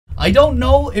I don't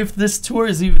know if this tour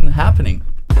is even happening.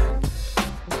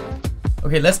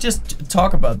 Okay, let's just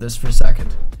talk about this for a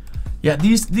second. Yeah,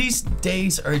 these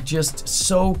days are just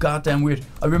so goddamn weird.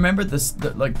 I remember this,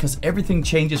 like, because everything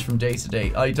changes from day to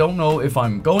day. I don't know if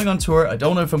I'm going on tour, I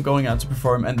don't know if I'm going out to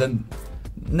perform, and then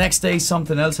next day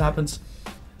something else happens.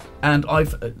 And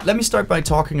let me start by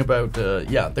talking about,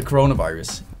 yeah, the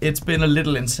coronavirus. It's been a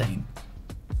little insane.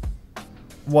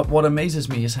 What amazes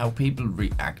me is how people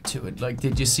react to it. Like,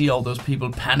 did you see all those people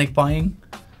panic buying?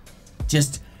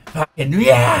 Just fucking,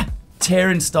 yeah!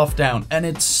 Tearing stuff down, and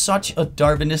it's such a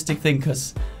Darwinistic thing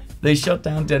because they shut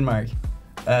down Denmark,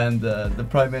 and the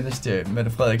Prime Minister Mette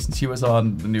Frederiksen, she was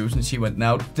on the news and she went,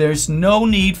 now there's no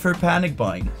need for panic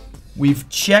buying. We've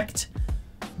checked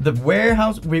the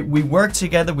warehouse, we work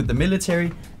together with the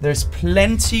military, there's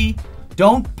plenty.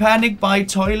 Don't panic buy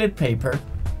toilet paper,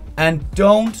 and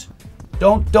don't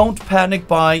panic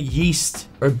buy yeast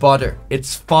or butter.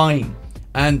 It's fine.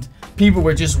 And people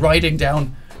were just writing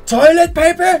down toilet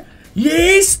paper,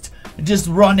 yeast, just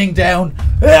running down.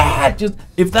 Just,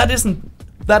 if that isn't,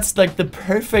 that's like the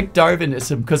perfect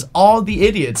Darwinism, because all the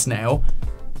idiots now,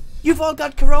 you've all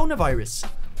got coronavirus.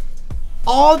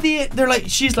 They're like,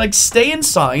 she's like, stay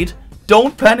inside,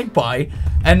 don't panic buy,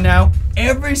 and now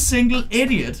every single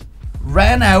idiot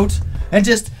ran out and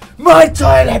just, my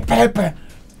toilet paper.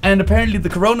 And apparently the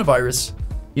coronavirus,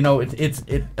 you know, it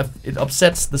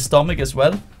upsets the stomach as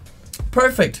well.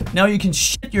 Perfect. Now you can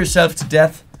shit yourself to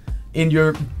death in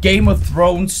your Game of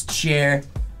Thrones chair,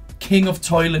 king of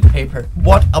toilet paper.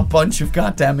 What a bunch of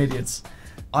goddamn idiots.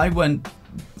 I went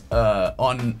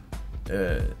on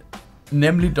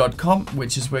nemlig.com,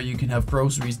 which is where you can have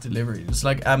groceries delivered. It's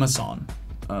like Amazon,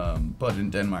 but in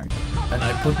Denmark. And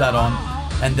I put that on,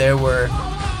 and there were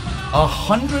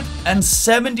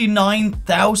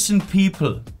 179,000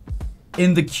 people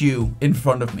in the queue in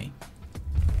front of me.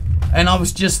 And I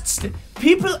was just...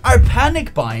 people are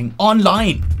panic buying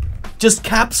online. Just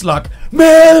caps lock.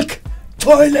 Milk!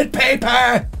 Toilet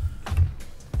paper!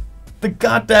 The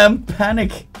goddamn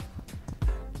panic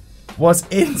was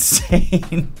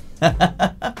insane.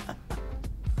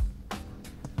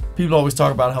 People always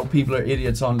talk about how people are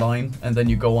idiots online, and then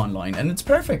you go online, and it's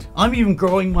perfect. I'm even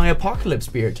growing my apocalypse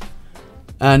beard.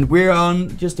 And we're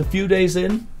on just a few days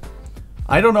in.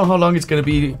 I don't know how long it's going to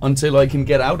be until I can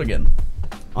get out again.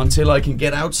 Until I can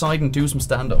get outside and do some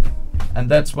stand-up. And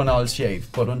that's when I'll shave.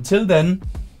 But until then,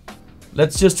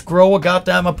 let's just grow a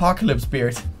goddamn apocalypse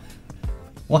beard.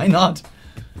 Why not?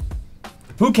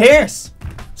 Who cares?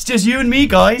 It's just you and me,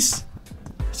 guys.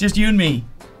 It's just you and me.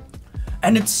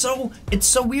 And it's so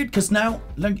weird because now,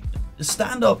 like,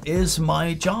 stand-up is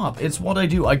my job. It's what I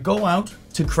do. I go out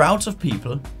to crowds of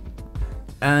people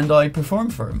and I perform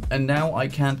for them. And now I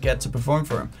can't get to perform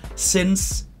for them.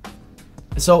 Since...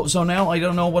 So now I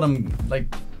don't know what I'm,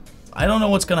 like... I don't know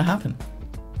what's gonna happen.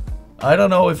 I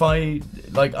don't know if I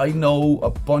know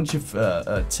a bunch of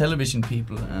television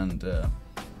people, and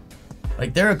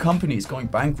like, there are companies going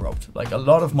bankrupt. Like, a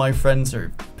lot of my friends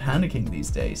are panicking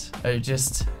these days.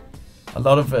 Just a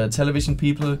lot of television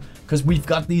people, because we've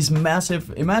got these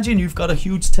massive... Imagine you've got a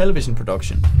huge television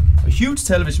production. A huge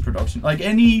television production. Like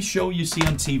any show you see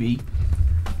on TV.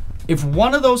 If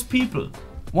one of those people,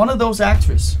 one of those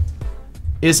actors,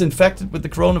 is infected with the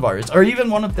coronavirus, or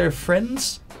even one of their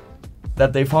friends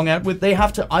that they've hung out with, they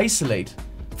have to isolate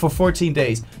for 14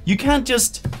 days. You can't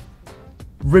just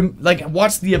like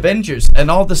watch the Avengers and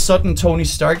all of a sudden Tony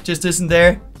Stark just isn't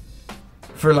there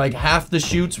for like half the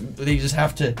shoots. They just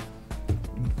have to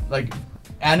like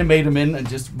animate him in and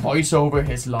just voice over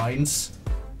his lines.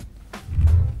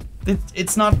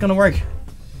 It's not gonna work.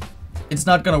 It's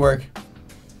not gonna work.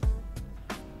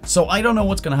 So I don't know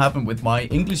what's gonna happen with my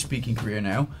English speaking career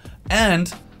now,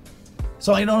 and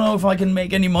so I don't know if I can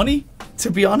make any money,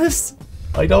 to be honest.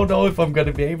 I don't know if I'm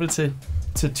gonna be able to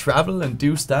travel and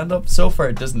do stand-up. So far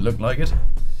it doesn't look like it.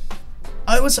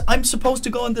 I'm supposed to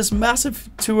go on this massive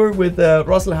tour with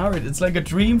Russell Howard. It's like a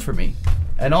dream for me,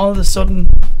 and all of a sudden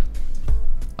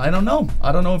I don't know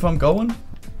if I'm going.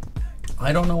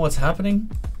 I don't know what's happening,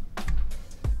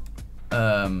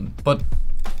 but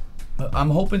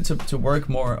I'm hoping to work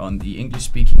more on the English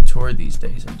speaking tour these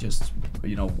days, and just,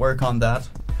 you know, work on that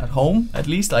at home. At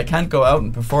least I can't go out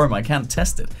and perform. I can't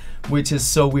test it, which is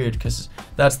so weird, because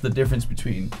that's the difference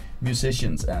between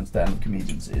musicians and stand-up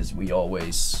comedians. Is we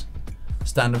always,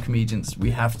 stand-up comedians,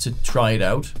 we have to try it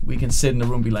out. We can sit in a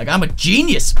room and be like, I'm a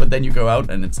genius, but then you go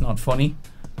out and it's not funny,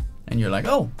 and you're like,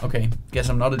 oh, okay, guess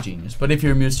I'm not a genius. But if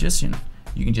you're a musician,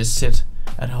 you can just sit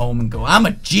at home and go, I'm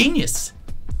a genius.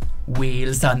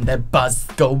 Wheels on the bus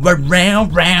go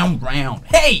round, round, round.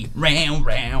 Hey, round,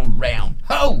 round, round.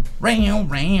 Ho,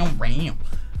 round, round, round.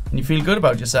 And you feel good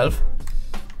about yourself.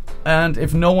 And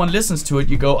if no one listens to it,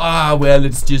 you go, ah, well,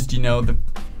 it's just, you know,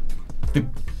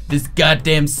 this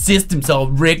goddamn system's all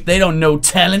rigged. They don't know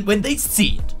talent when they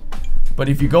see it. But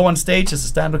if you go on stage as a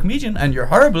stand-up comedian and you're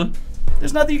horrible,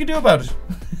 there's nothing you can do about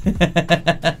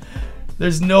it.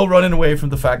 There's no running away from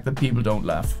the fact that people don't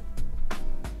laugh.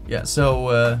 Yeah,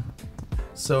 so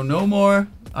no more.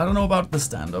 I don't know about the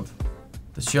stand-up.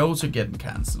 The shows are getting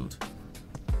cancelled.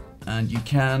 And you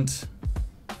can't.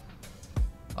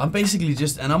 I'm basically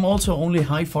just, and I'm also only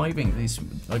high-fiving these,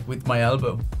 like, with my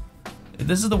elbow.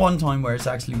 This is the one time where it's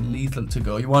actually lethal to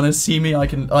go. You want to see me? I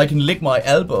can lick my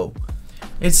elbow.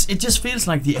 It just feels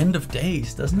like the end of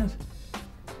days, doesn't it?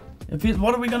 It feels,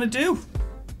 what are we gonna do?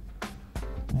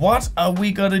 What are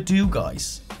we gonna do,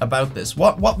 guys, about this?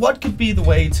 What could be the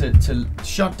way to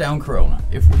shut down Corona?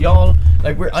 If we all,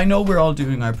 like, I know we're all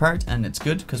doing our part, and it's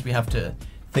good because we have to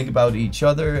think about each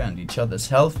other and each other's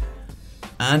health.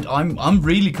 And I'm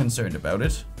really concerned about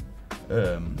it.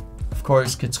 Of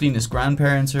course, Katrina's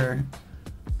grandparents are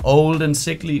old and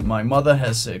sickly. My mother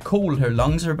has a cold, her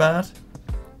lungs are bad.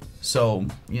 So,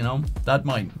 you know, that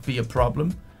might be a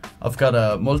problem. I've got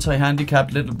a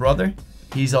multi-handicapped little brother.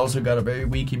 He's also got a very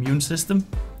weak immune system.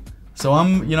 So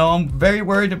I'm very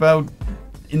worried about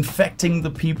infecting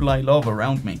the people I love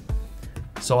around me.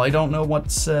 So I don't know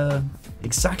what's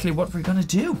exactly what we're gonna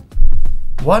do.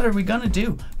 What are we gonna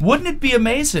do? Wouldn't it be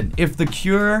amazing if the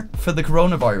cure for the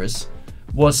coronavirus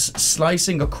was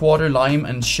slicing a quarter lime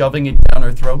and shoving it down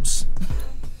our throats?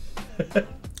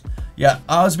 Yeah,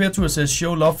 Asvertua says,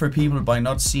 show love for people by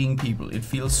not seeing people. It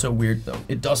feels so weird though.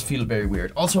 It does feel very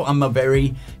weird. Also, I'm a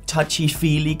very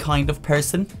touchy-feely kind of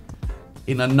person.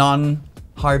 In a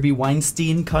non-Harvey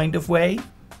Weinstein kind of way.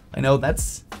 I know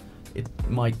it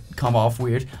might come off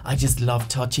weird. I just love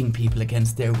touching people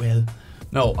against their will.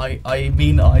 No, I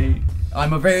mean, I'm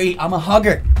a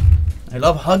hugger. I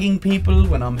love hugging people.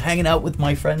 When I'm hanging out with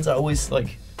my friends, I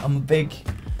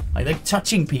like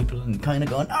touching people and kind of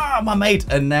going, my mate.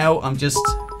 And now I'm just,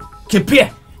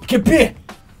 kapir,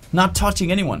 not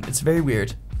touching anyone. It's very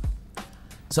weird.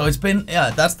 So it's been,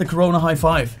 yeah, that's the Corona high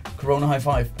five. Corona high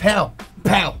five. Pow,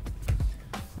 pow.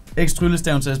 X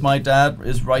Trullestown says, my dad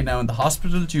is right now in the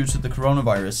hospital due to the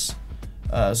coronavirus.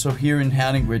 So here in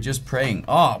Hanning, we're just praying.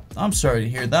 Oh, I'm sorry to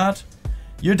hear that.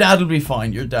 Your dad will be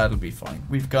fine. Your dad will be fine.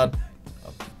 We've got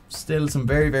still some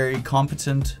very, very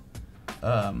competent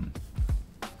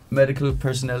medical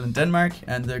personnel in Denmark,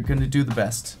 and they're going to do the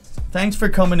best. Thanks for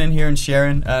coming in here and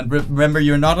sharing. And remember,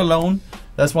 you're not alone.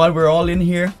 That's why we're all in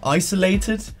here,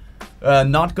 isolated,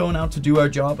 not going out to do our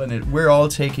job, and we're all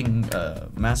taking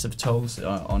massive tolls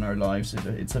on our lives.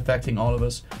 It's affecting all of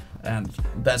us. And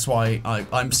that's why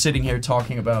I'm sitting here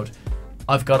talking about,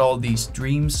 I've got all these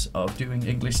dreams of doing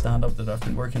English stand-up that I've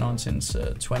been working on since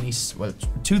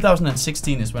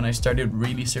 2016 is when I started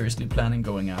really seriously planning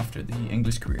going after the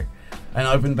English career. And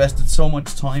I've invested so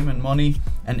much time and money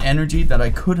and energy that I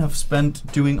could have spent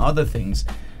doing other things.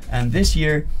 And this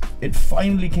year, it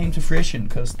finally came to fruition,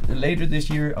 because later this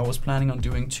year, I was planning on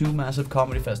doing 2 massive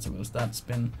comedy festivals. That's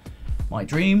been my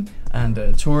dream,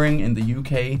 and touring in the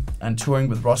UK and touring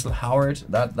with Russell Howard.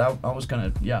 That I was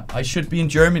gonna, yeah, I should be in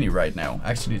Germany right now,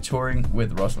 actually touring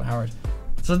with Russell Howard.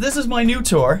 So this is my new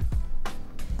tour.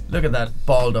 Look at that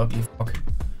bald ugly fuck.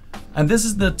 And this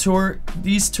is the tour.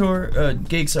 These tour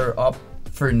gigs are up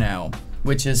for now,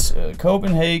 which is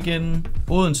Copenhagen,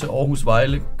 Odense, Aarhus,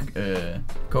 Vejle,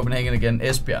 Copenhagen again,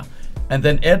 Esbjerg. And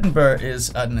then Edinburgh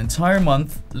is an entire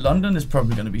month. London is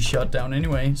probably going to be shut down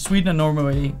anyway. Sweden and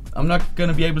Norway, I'm not going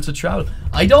to be able to travel.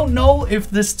 I don't know if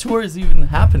this tour is even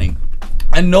happening.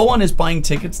 And no one is buying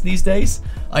tickets these days.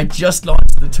 I just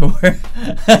launched the tour.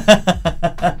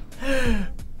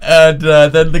 And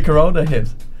then the corona hit.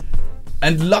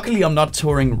 And luckily I'm not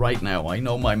touring right now. I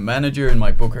know my manager and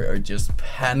my booker are just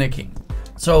panicking.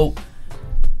 So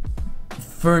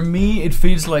for me, it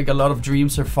feels like a lot of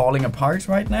dreams are falling apart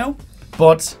right now.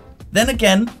 But then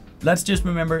again, let's just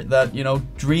remember that, you know,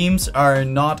 dreams are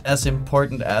not as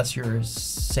important as your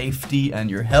safety and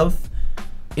your health.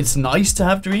 It's nice to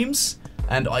have dreams,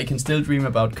 and I can still dream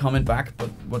about coming back, but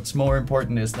what's more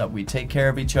important is that we take care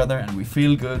of each other and we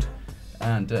feel good,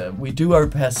 and we do our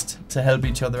best to help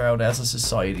each other out as a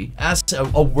society, as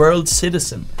a world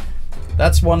citizen.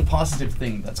 That's one positive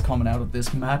thing that's coming out of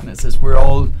this madness, is we're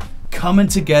all coming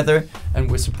together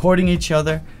and we're supporting each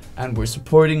other. And we're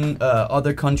supporting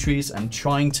other countries and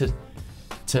trying to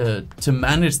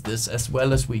manage this as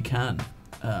well as we can.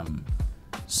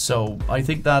 So I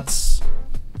think that's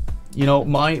you know,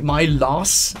 my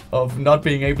loss of not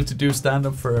being able to do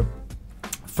stand-up for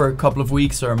a couple of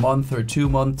weeks or a month or 2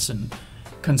 months, and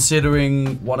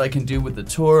considering what I can do with the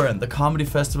tour and the comedy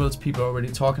festivals, people are already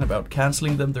talking about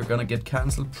cancelling them. They're gonna get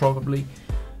cancelled probably.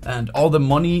 And all the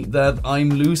money that I'm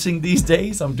losing these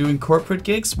days, I'm doing corporate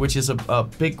gigs, which is a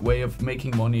big way of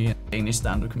making money as a Danish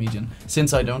stand-up comedian,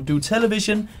 since I don't do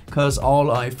television, because all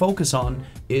I focus on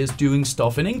is doing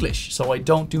stuff in English. So I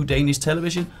don't do Danish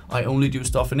television, I only do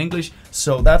stuff in English.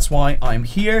 So that's why I'm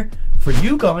here for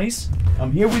you guys.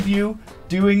 I'm here with you,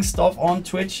 doing stuff on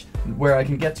Twitch, where I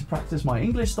can get to practice my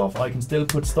English stuff. I can still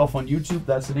put stuff on YouTube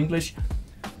that's in English.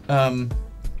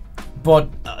 But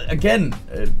again,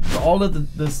 all of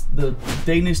the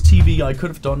Danish TV I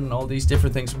could have done and all these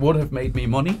different things would have made me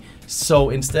money. So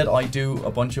instead I do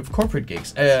a bunch of corporate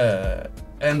gigs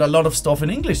and a lot of stuff in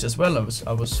English as well.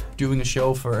 I was doing a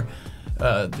show for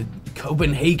the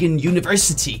Copenhagen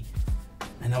University,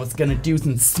 and I was gonna do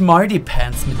some smarty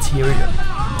pants material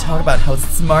and talk about how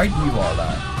smart you all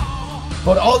are.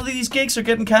 But all of these gigs are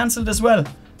getting cancelled as well.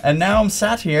 And now I'm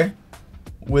sat here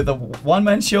with a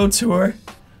one-man show tour,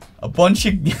 a bunch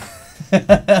of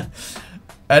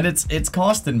and it's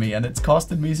costing me, and it's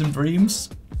costing me some dreams,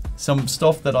 some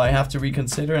stuff that I have to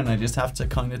reconsider, and I just have to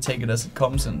kind of take it as it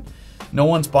comes. And no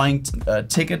one's buying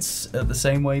tickets the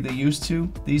same way they used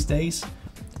to these days,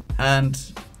 and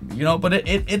you know, but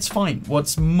it's fine.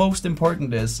 What's most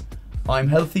important is I'm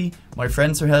healthy, my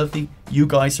friends are healthy, you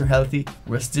guys are healthy,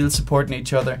 we're still supporting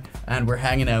each other, and we're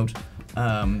hanging out.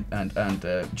 And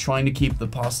trying to keep the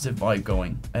positive vibe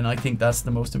going. And I think that's the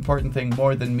most important thing,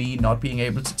 more than me not being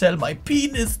able to tell my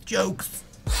penis jokes.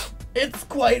 It's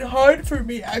quite hard for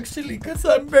me actually, because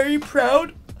I'm very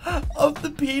proud of the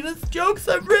penis jokes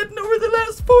I've written over the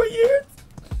last 4 years.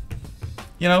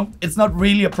 You know, it's not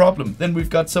really a problem. Then we've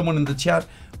got someone in the chat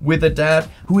with a dad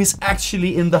who is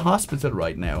actually in the hospital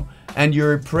right now, and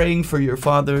you're praying for your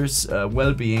father's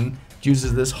well-being due to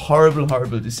this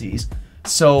horrible disease.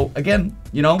 So again,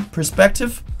 you know,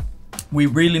 perspective, we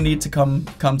really need to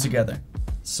come together.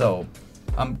 So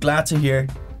I'm glad to hear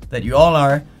that you all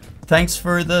are. Thanks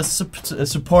for the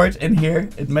support in here.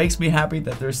 It makes me happy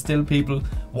that there's still people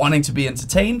wanting to be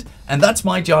entertained, and that's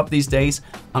my job these days.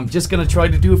 I'm just gonna try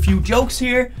to do a few jokes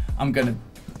here. I'm gonna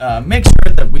make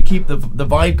sure that we keep the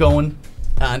vibe going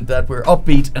and that we're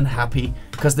upbeat and happy,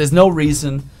 because there's no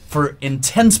reason for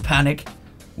intense panic.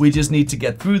 We just need to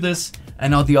get through this,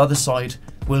 and on the other side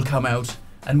we'll come out,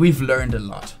 and we've learned a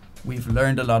lot. We've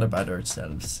learned a lot about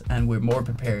ourselves, and we're more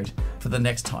prepared for the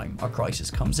next time our crisis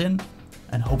comes in,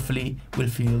 and hopefully we'll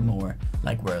feel more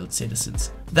like world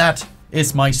citizens. That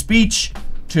is my speech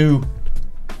to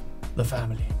the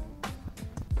family.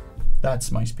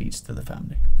 That's my speech to the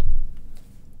family.